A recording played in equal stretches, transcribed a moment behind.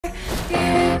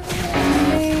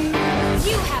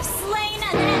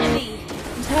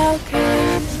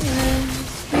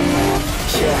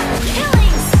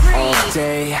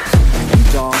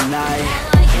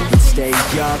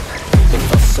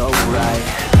so right.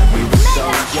 We were so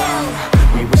young,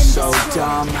 we were so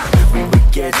dumb. We would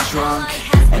get drunk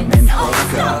and then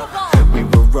hook up. We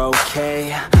were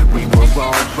okay, we were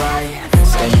alright.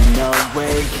 Staying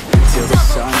awake till the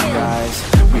sunrise.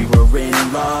 We were in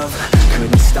love,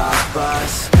 couldn't stop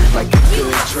us. Like a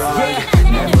good drug,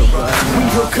 never run. We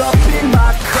hook up in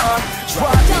my car,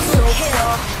 driving so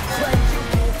far.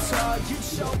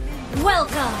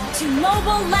 Welcome to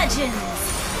Mobile Legends!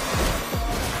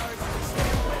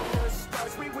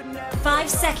 5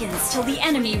 seconds till the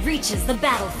enemy reaches the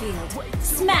battlefield.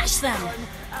 Smash them!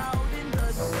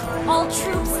 All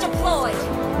troops deployed!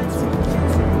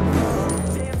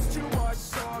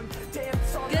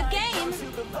 Good game!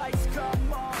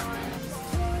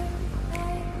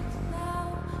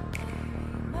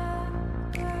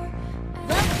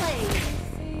 Well played!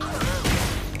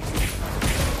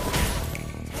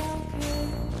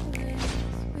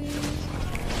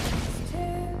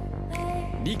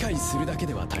 理解するだけ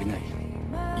では足りない。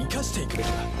生かしていくべき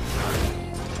だ。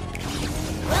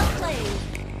Well played!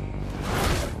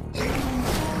 自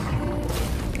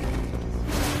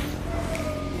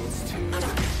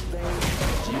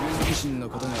分自身の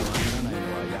ことがわからないの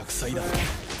は厄災だ。い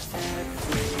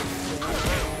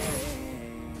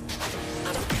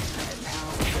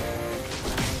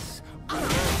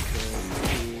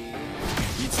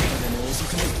つまでも遅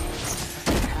くない。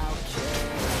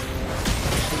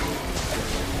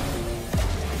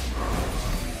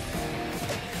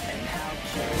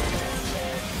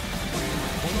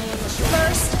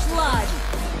First blood!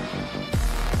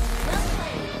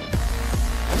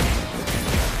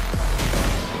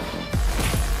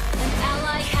 An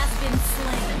ally has been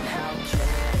slain.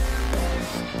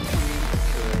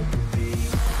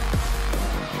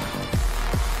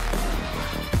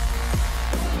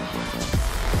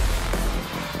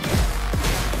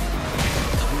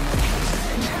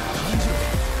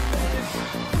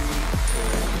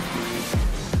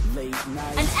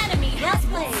 An enemy has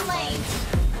been slain.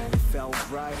 Felt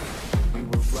right, we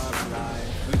were alive.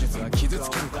 武術は傷つ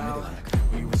けるためではなく、断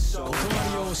りを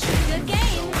教える。 Good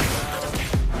game!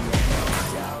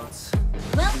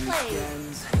 Well played! An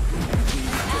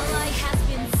ally has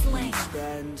been slain.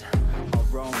 Bend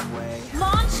our own way.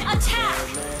 Launch attack!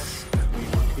 We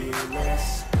were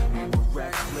fearless, we were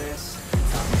reckless.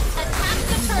 Attack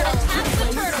the turtle! Attack the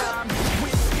turtle!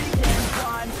 Whiskey and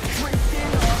wine,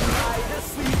 drinking all night,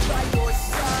 asleep by your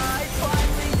side.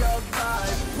 Finally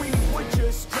alive, we would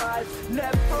just drive,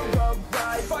 never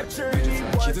arrive. Our journey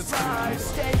was life,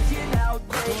 staying out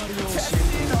late,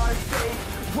 testing our fate,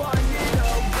 running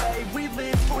away. We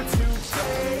live for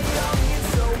today, young and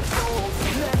so bold,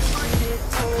 never get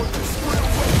told. Screw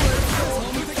what we're told,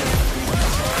 we can't be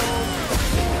told.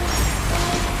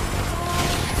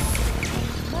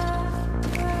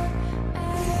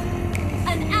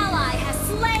 An ally has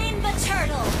slain the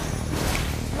turtle!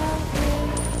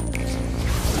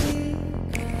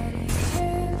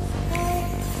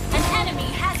 An enemy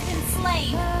has been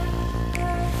slain!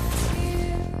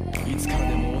 いつから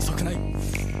でも遅くない。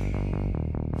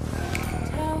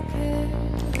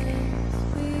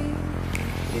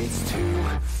 It's too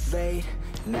late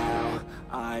now,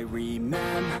 I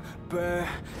remember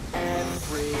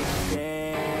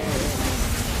everything.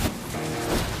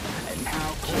 And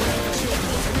how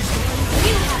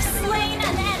You have slain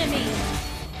an enemy!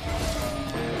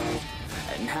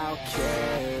 and how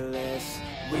careless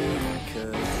we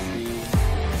could be.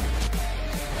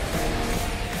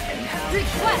 And how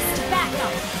Request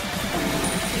backup!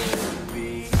 could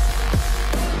be.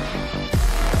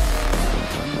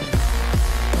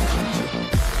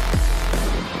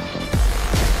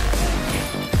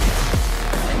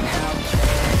 And how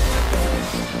careless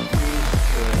we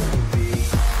could be.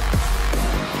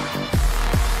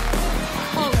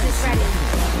 Ult is ready.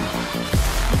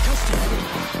 生かしていくべきだ。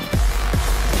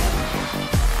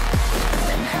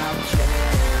 And how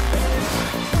careless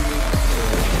we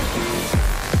could be.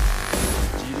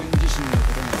 自分自身の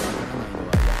ことがわからないの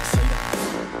は厄災だ。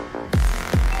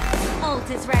 Ult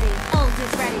is ready. Ult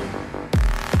is ready.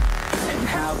 And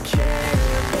how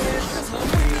careless we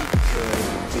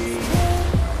could be.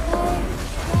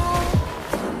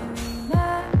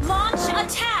 Launch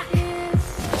attack!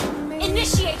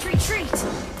 Initiate retreat!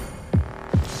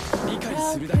 理解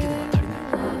するだけでは足りない。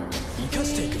生か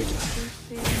していくべきだ。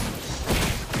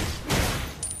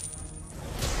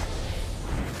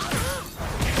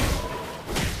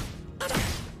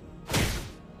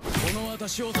この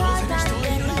私を倒せる人は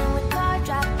いない。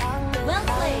 Well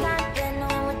played!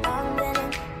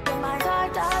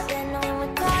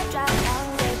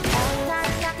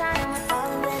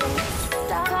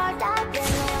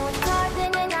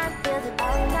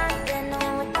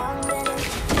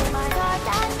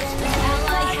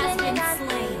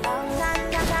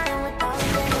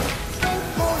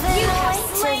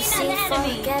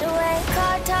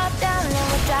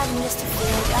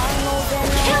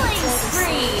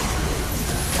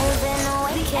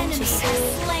 enemy you has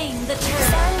see? slain the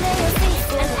turtle. Sunday your feet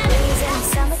feel the breeze in the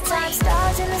summertime.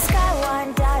 Stars in the sky,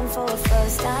 one dime for the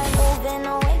first time. Moving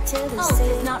away to the Ult sea.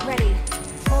 is not ready.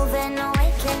 Moving away,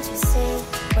 can't you see?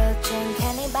 We'll drink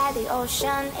honey by the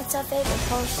ocean. It's our favorite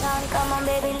potion. Come on,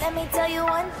 baby, let me tell you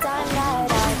one time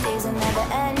that our days will never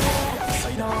end,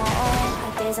 yeah. No,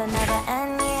 our days will never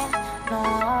end, yeah. No.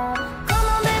 Come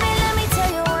on, baby, let me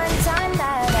tell you one time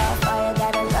that our fire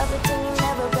got a love it till you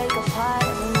never break apart.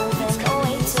 We're moving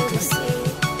away to the sea.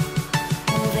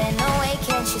 Moving away,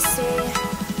 can't you see?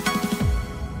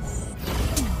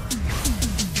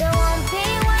 There won't be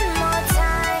one more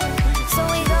time, so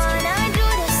we gonna do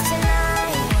this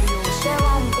tonight. There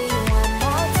won't be one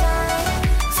more time,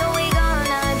 so we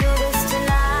gonna do this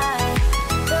tonight.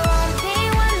 There won't be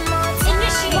one more time,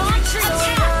 Initiate so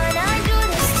we attack. gonna do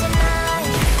this tonight.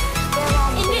 There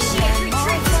won't be Initiate one more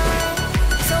retreat. time,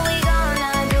 so we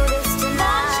gonna do this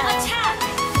Launch tonight. attack.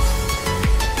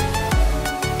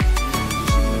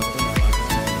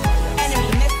 Enemy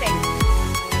missing.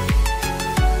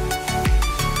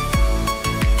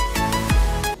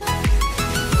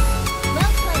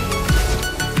 Well played.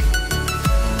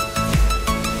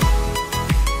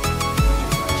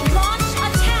 Launch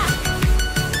attack.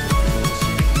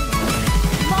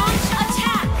 Launch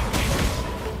attack.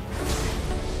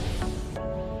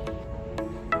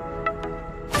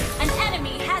 An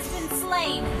enemy has been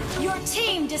slain. Your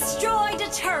team destroyed a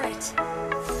turret.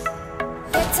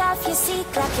 Get off your seat,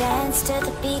 clap your hands to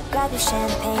the beat, grab your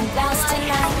champagne glass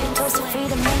tonight. Toast to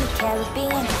freedom in the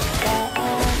Caribbean, yeah,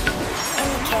 in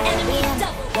the Caribbean,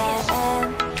 yeah.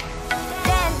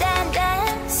 Dan, dan,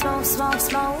 dan, smoke, smoke,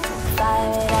 smoke,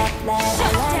 fire it up, light a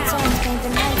lantern, paint the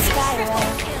night sky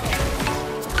red,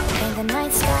 paint the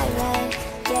night sky red,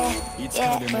 yeah,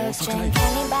 yeah. We'll drink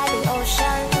honey by the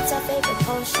ocean, it's our favorite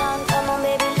potion. Come on,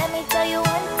 baby, let me tell you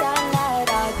one time that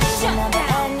our days will never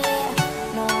end,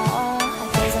 yeah. No, our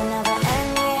days will never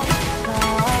end, yeah. No.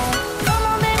 Come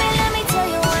on, baby, let me tell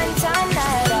you one time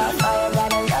that our fire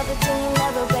got a love it till you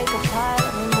never break apart.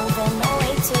 We're moving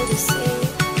away to the sea.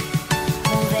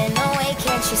 Moving away,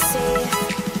 can't you see?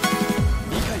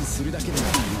 理解するだけでは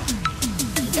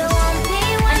There won't be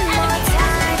one more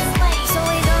time, so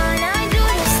we gonna do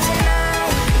this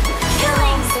tonight. There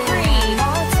won't be one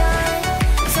more time,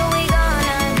 so we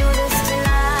gonna do this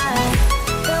tonight.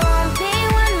 There won't be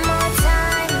one more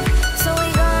time, so we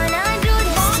gonna do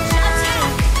this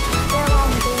tonight. There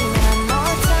won't be one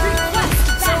more time,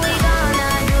 so we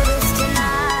gonna do this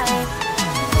tonight.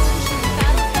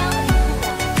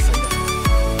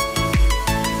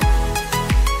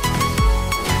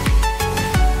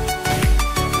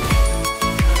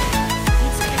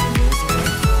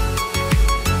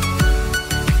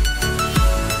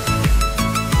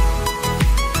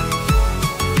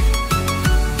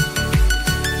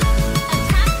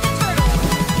 Attack the turtle.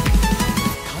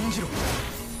 感じろ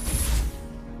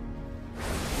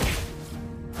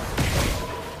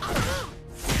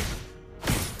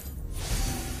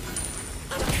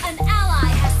An ally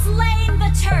has slain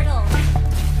the turtle.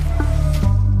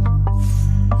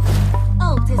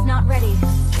 Ult is not ready.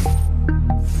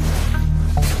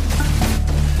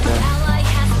 Ally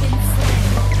has been slain.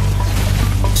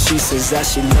 She says that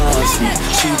she loves me,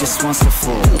 she just wants to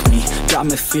fuck me. Got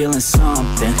me feeling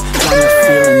something, got me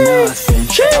feeling nothing.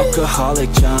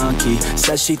 Alcoholic junkie,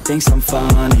 says she thinks I'm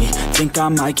funny. Think I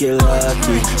might get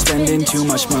lucky, spending too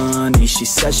much money. She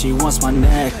says she wants my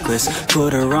necklace,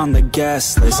 put her on the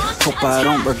guest list. Hope I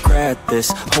don't regret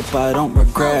this, hope I don't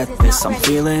regret this. I'm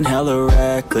feeling hella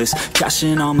reckless,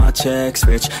 cashing all my checks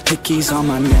rich. Hickeys on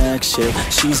my neck, shit,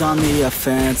 she's on the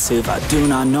offensive. I do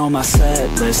not know my set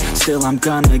list, still I'm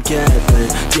gonna get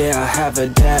lit. Yeah, I have a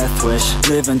death wish,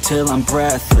 live until I'm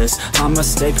breathless. I'ma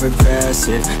stay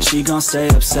progressive, she gon' stay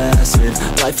obsessive.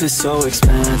 Life is so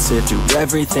expensive, do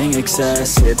everything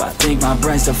excessive. I think my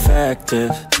brain's defective,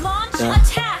 Launch yeah.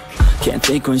 attack. Can't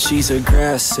think when she's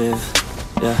aggressive,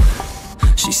 yeah.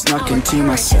 She snuck Our into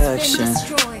my turret has been section,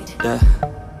 destroyed. yeah.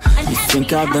 An You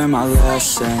think I enemy learned my has been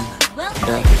lesson, slain. Well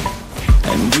played.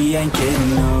 yeah. And we ain't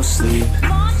getting no sleep.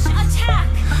 Launch attack.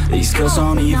 These girls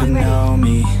don't even know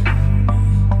me.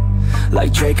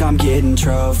 Like Drake, I'm getting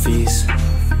trophies.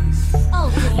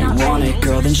 Ult is You not want ready. it,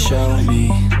 girl, then show me,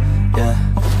 yeah.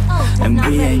 Ult is And not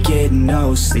we ready. ain't getting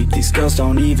no sleep. These girls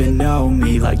don't even know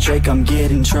me. Like Drake, I'm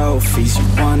getting trophies. You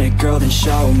want it, girl, then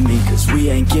show me. Cause we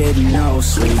ain't getting no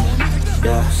sleep,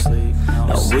 yeah.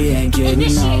 No, we ain't getting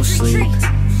no Initiate sleep.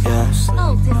 retreat. yeah.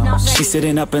 She's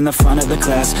sitting up in the front of the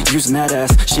class, using that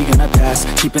ass, she gonna pass.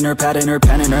 Keeping her pad and her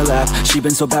pen in her lap. She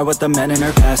been so bad with the men in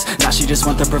her past. Now she just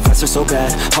want the professor so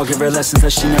bad. I'll give her lessons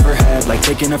that she never had, like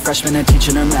taking a freshman and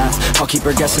teaching her math. I'll keep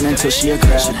her guessing until she a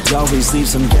grad. She always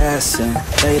leaves them guessing,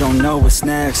 they don't know what's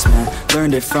next, man.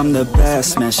 Learned it from the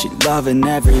best, man. She loving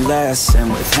every lesson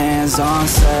with hands-on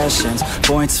sessions,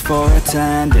 points for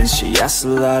attendance. She asks a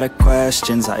lot of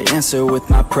questions, I answer with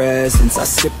my presence. I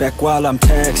sit back while I'm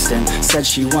texting, said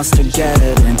she wants to get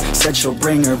in, said she'll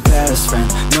bring her best friend.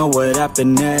 Know what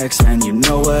happened next, man, you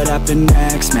know what happened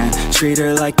next, man. Treat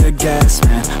her like a guest,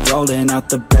 man, rolling out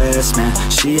the best,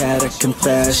 man. She had a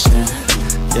confession,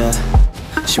 yeah.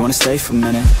 She wanna stay for a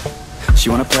minute, she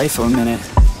wanna play for a minute,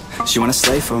 she wanna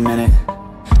slay for a minute,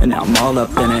 and now I'm all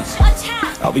up in it.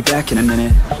 I'll be back in a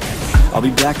minute, I'll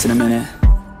be back in a minute,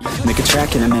 make a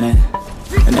track in a minute,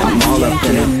 and now I'm all up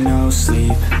in it. No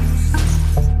sleep,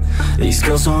 these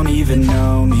girls don't even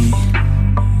know me.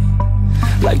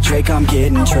 Like Drake, I'm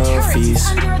getting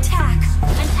trophies.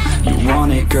 You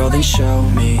want it, girl, then show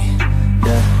me,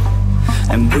 yeah.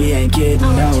 And we ain't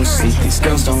getting no sleep, these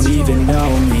girls don't even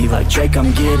know me. Like Drake,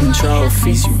 I'm getting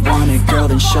trophies. You want it, girl,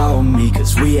 then show me.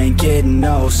 Cause we ain't getting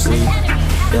no sleep,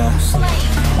 yeah.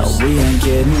 No, we ain't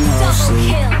getting no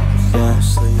sleep, yeah.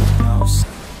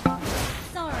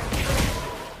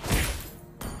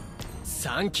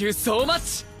 Thank you so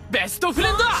much, best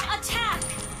friend.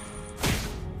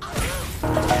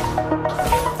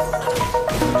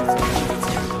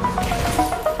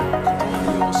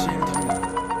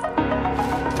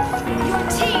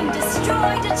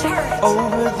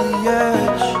 Over the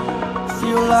edge,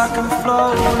 feel like I'm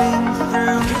floating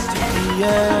through the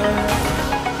air.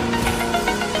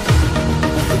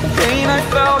 The pain I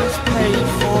felt is paid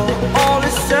for, all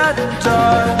is said and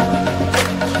done.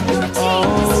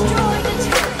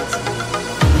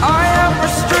 I am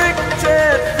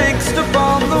restricted, fixed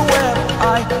upon the web.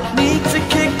 I need to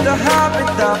kick the habit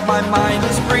that my mind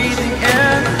is breathing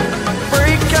in.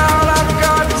 Break out, I've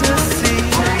got to see.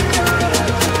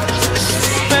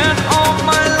 Spent all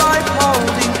my life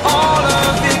holding all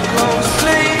of it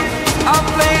closely. I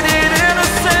played it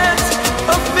innocent,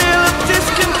 a feel of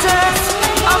discontent.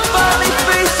 I'm finally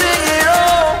facing it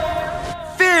all,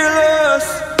 fearless.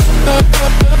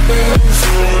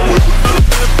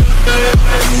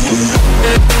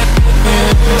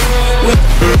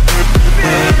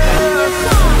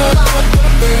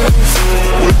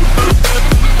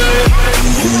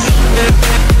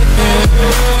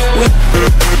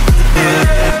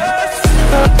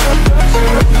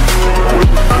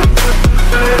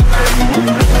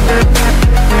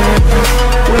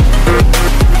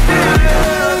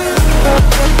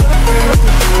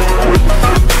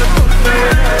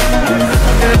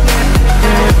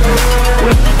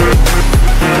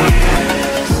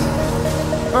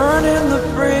 Burning the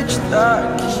bridge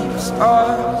that keeps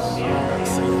us.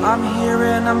 I'm here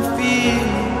and I'm feeling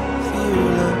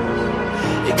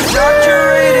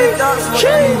exaggerated, that's what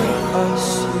you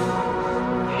assume.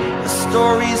 The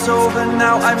story's over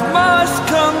now, I must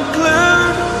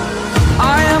conclude.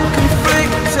 I am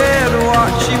conflicted,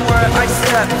 watching where I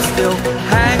step still,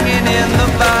 hanging in the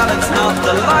balance. Not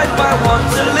the life I want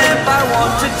to live, I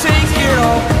want to take it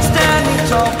all. Standing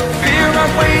tall, fear I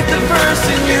weighed the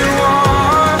person you are.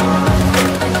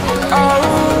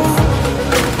 Oh,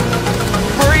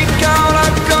 break out,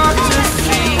 I've got to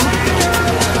see.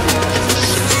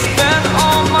 Spent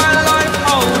all my life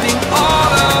holding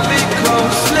all of it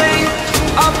closely.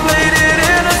 I played it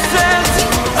innocent,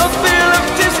 a feel of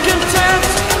discontent.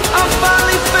 I'm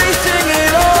finally facing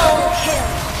it all,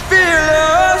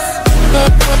 fearless.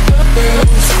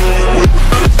 Fearless.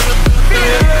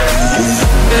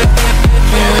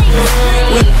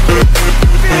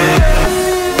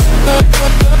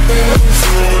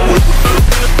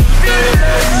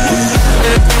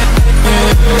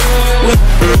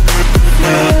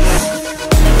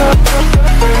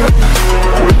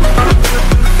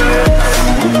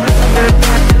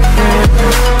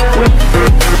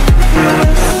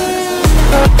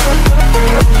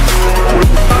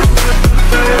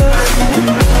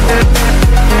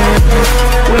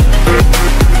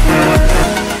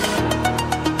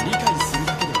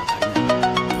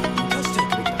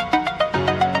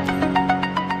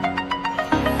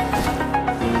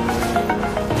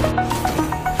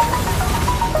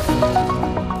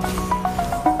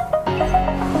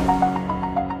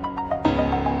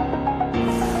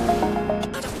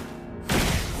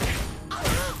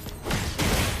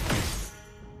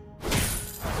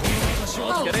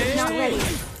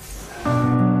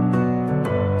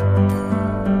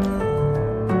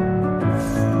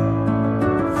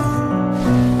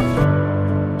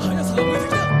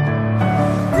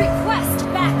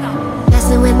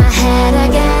 head